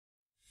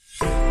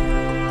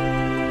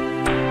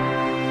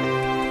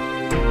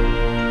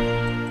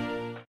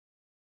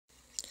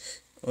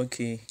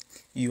Okay,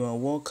 you are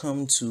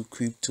welcome to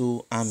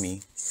Crypto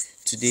Army.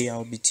 Today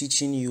I'll be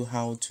teaching you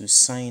how to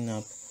sign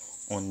up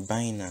on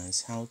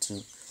Binance, how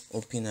to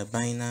open a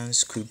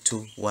Binance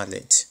crypto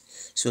wallet.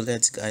 So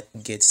let's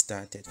get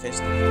started.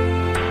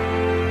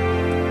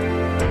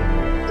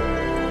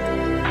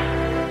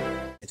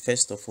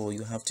 First of all,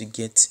 you have to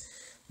get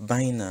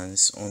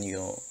Binance on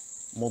your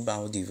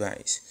mobile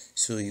device.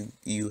 So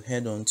you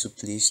head on to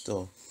Play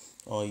Store,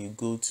 or you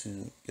go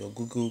to your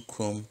Google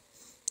Chrome,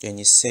 then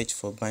you search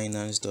for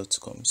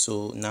binance.com.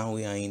 So now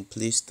we are in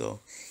Play Store.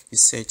 You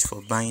search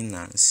for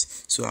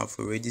Binance. So I've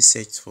already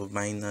searched for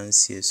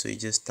Binance here, so you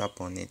just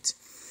tap on it.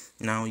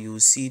 Now you will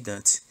see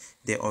that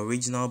the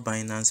original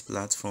Binance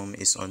platform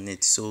is on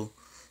it. So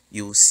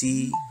you'll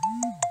see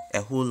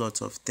a whole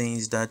lot of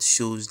things that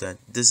shows that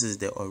this is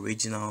the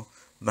original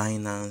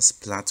Binance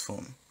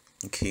platform.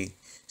 Okay,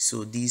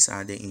 so these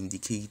are the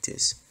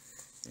indicators.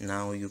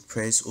 Now you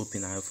press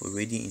open. I have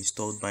already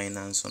installed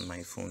Binance on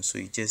my phone, so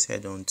you just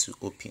head on to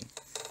open.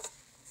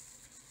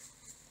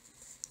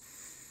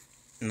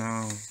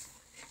 Now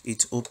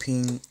it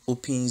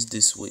opens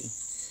this way,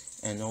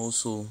 and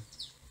also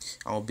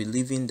I'll be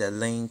leaving the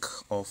link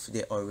of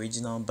the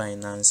original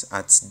Binance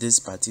at this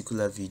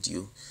particular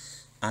video,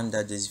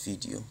 under this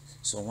video.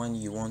 So when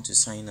you want to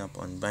sign up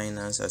on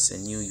Binance as a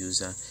new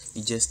user,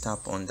 you just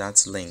tap on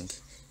that link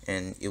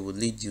and it will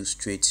lead you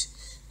straight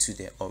to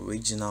the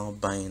original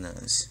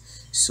Binance.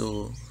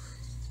 So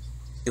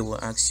it will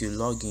ask you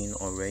login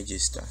or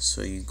register,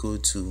 so you go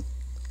to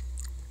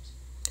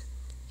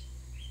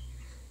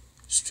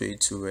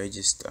straight to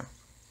register.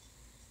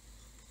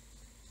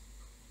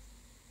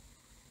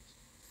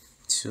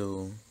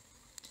 So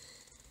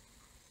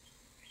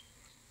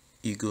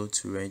you go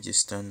to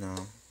register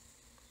now.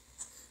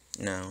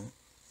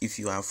 If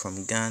you are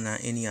from Ghana,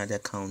 any other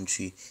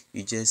country,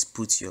 you just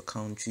put your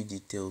country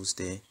details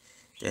there,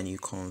 then you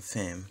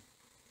confirm.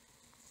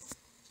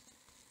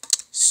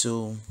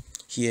 So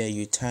here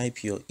you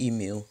type your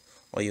email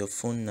or your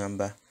phone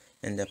number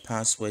and the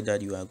password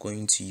that you are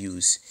going to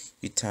use.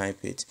 You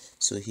type it.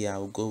 So here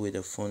I'll go with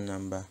the phone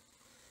number.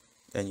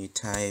 Then you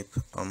type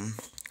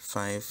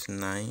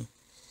 59.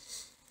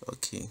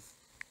 Okay.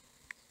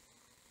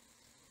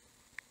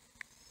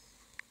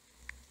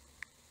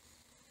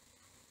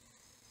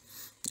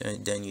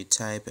 Then you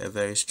type a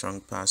very strong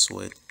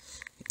password,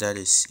 that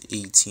is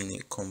 18.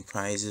 It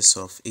comprises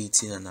of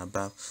 18 and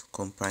above,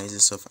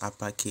 comprises of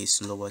uppercase,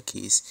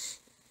 lowercase,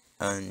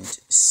 and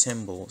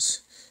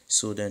symbols.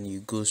 So then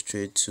you go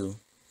straight to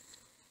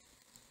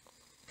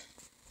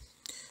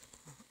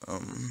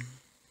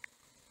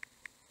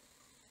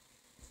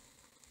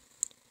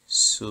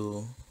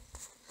so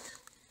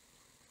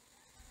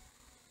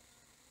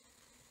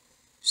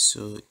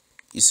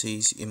it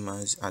says it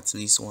must at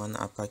least one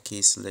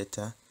uppercase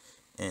letter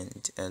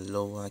and a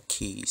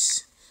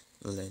lowercase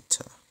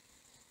letter.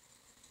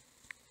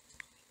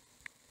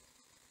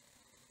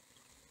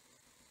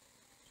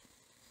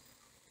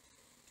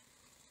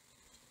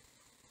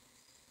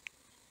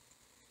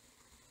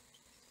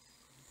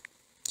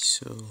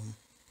 So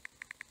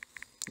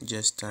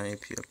just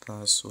type your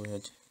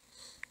password.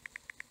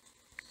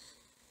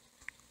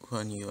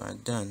 When you are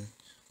done,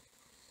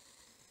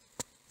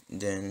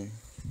 then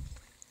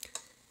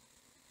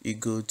you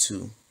go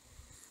to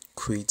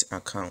create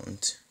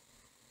account.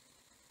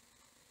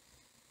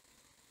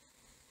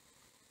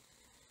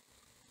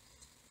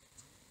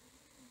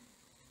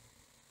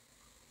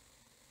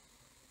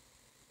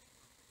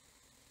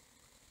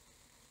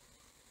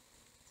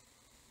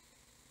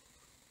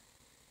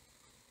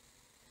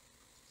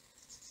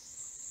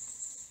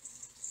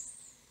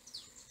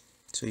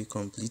 So you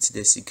complete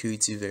the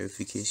security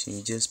verification,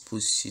 you just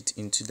push it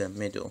into the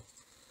middle.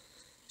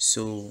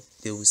 So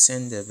they will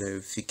send the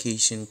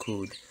verification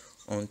code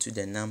onto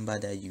the number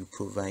that you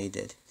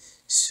provided,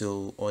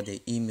 so, or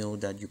the email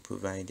that you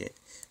provided.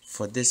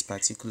 For this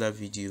particular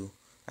video,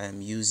 I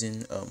am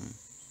using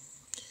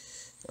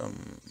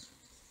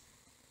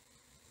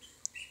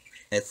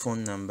a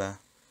phone number,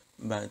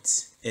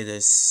 but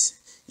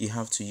you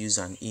have to use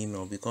an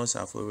email because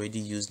I've already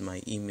used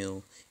my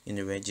email in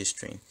the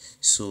registering.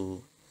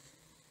 So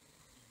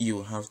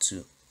you have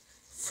to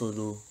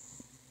follow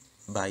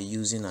by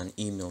using an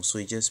email. So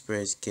you just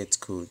press get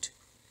code.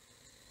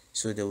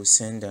 So they will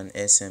send an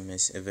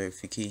SMS, a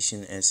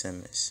verification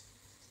SMS.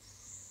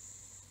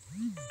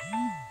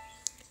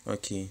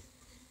 Okay,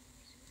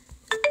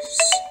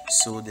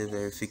 so the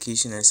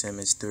verification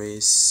SMS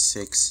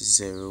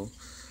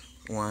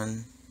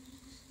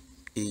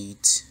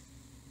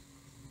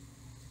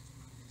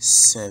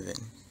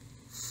 360187.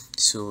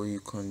 So you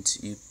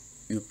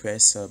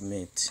press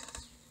submit.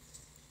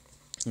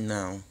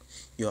 Now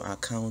your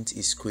account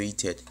is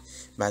created,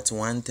 but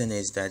one thing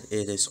is that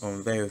it is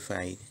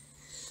unverified.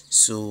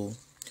 So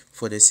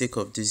for the sake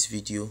of this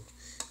video,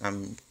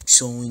 I'm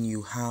showing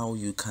you how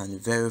you can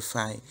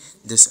verify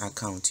this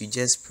account. You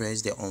just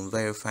press the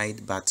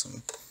unverified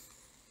button.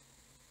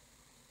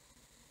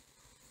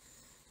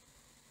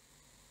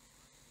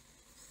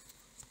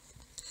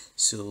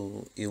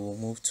 So it will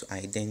move to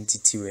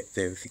identity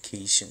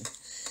verification.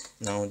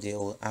 Now they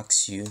will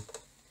ask you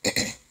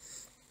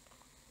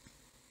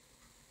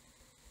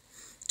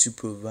to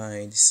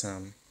provide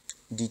some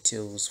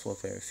details for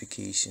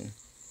verification.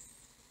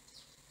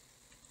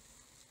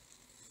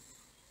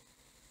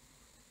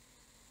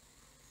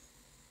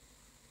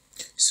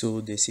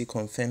 So they say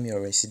confirm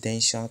your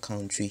residential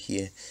country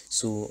here.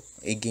 So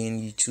again,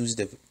 you choose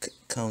the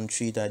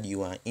country that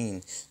you are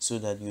in, so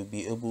that you'll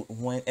be able,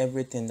 when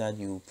everything that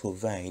you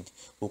provide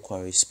will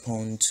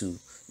correspond to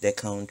the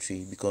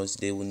country, because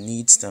they will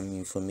need some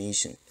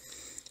information.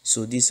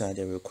 So these are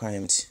the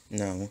requirements.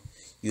 Now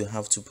you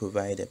have to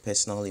provide a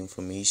personal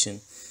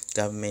information,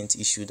 government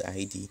issued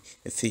ID,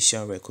 a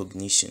facial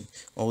recognition.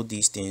 All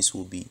these things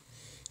will be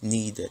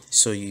needed.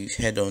 So you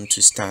head on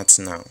to start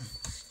now.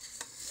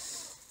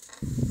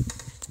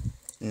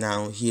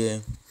 Now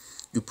here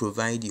you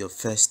provide your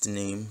first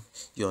name,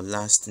 your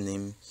last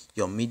name,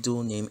 your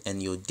middle name,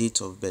 and your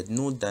date of birth.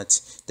 Note that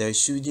there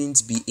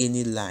shouldn't be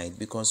any lie,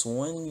 because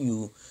when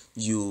you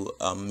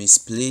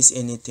misplace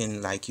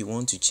anything, like you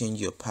want to change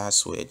your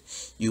password,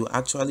 you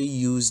actually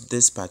use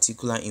this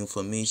particular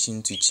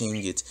information to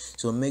change it.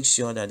 So make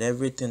sure that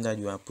everything that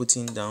you are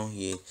putting down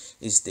here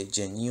is the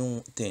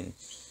genuine thing.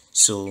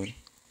 So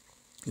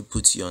you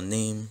put your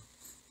name,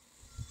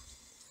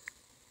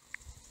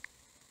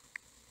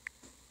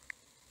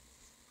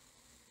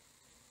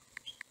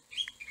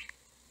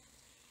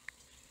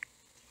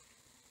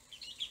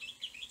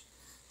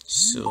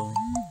 so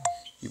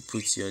you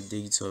put your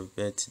date of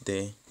birth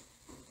there.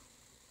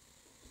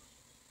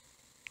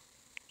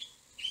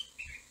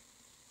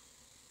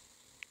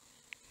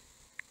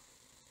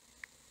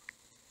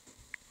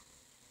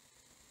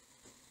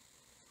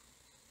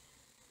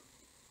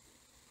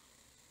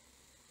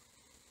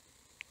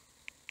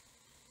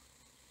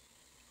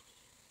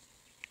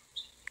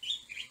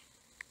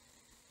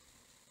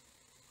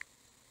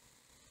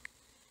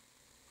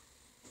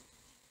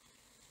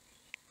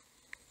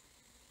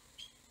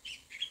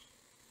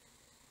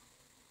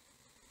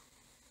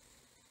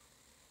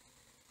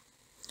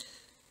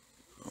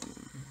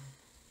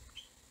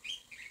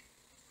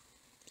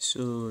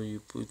 So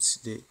you put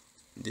the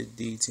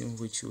date in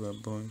which you were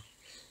born.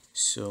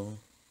 So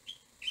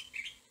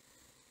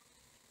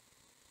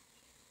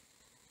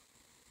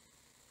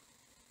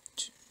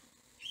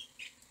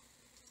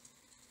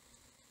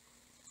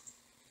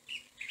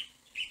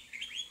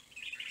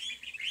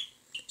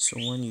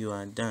when you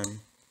are done,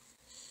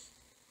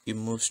 you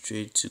move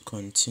straight to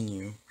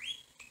continue.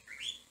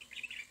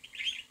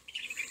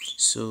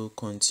 So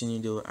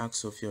continue, they will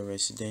ask of your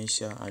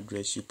residential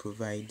address, you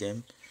provide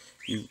them,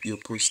 your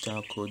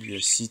postal code,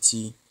 your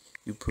city,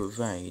 you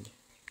provide.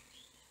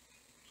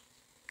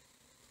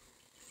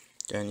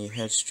 Then you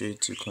head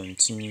straight to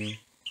continue.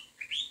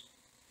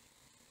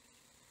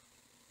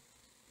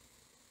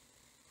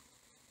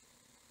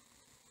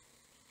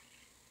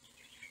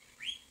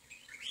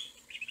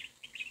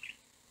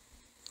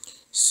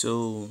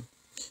 So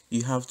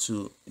you have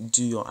to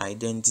do your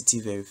identity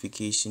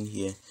verification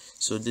here.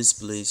 So this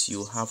place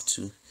you have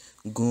to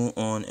go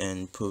on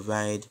and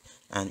provide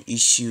an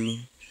issue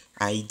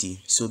ID,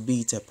 so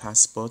be it a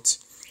passport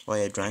or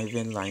a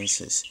driving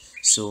license.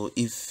 So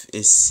if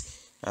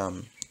it's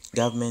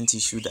government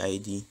issued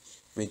ID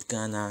with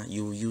Ghana,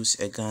 you use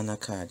a Ghana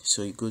card.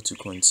 So you go to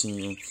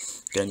continue,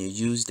 then you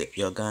use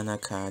your Ghana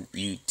card,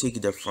 you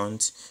take the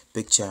front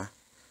picture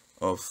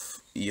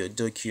of your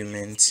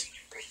document,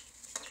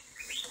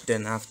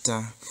 then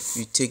after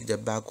you take the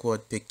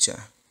backward picture.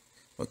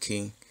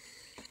 Okay,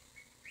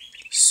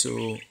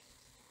 so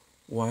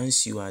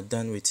once you are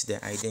done with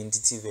the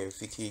identity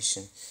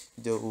verification,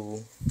 they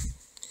will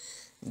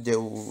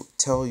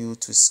tell you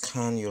to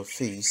scan your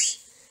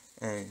face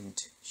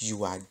and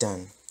you are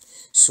done.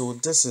 So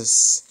this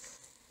is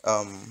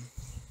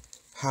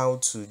how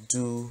to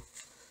do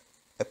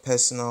a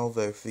personal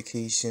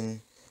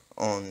verification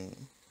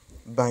on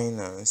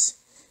Binance,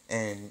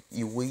 and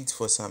you wait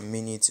for some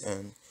minutes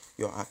and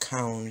your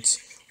account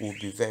will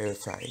be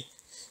verified.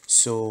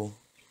 So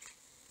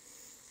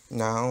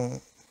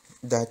now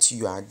that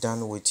you are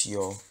done with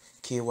your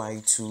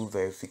KY2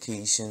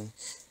 verification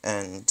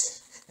and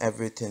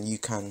everything, you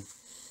can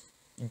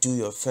do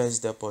your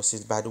first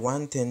deposit. But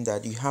one thing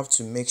that you have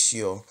to make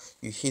sure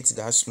you hit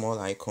that small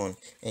icon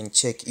and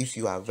check if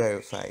you are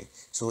verified.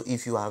 So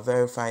if you are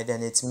verified,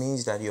 then it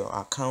means that your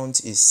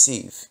account is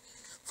safe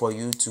for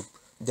you to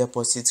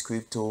deposit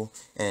crypto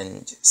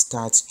and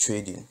start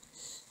trading.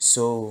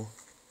 So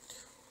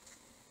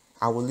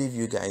I will leave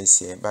you guys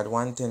here, but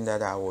one thing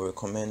that I will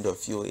recommend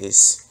of you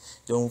is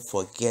don't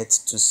forget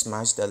to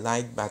smash the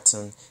like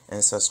button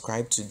and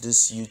subscribe to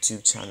this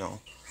YouTube channel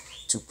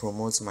to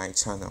promote my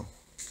channel.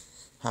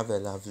 Have a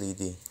lovely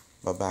day.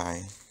 Bye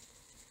bye.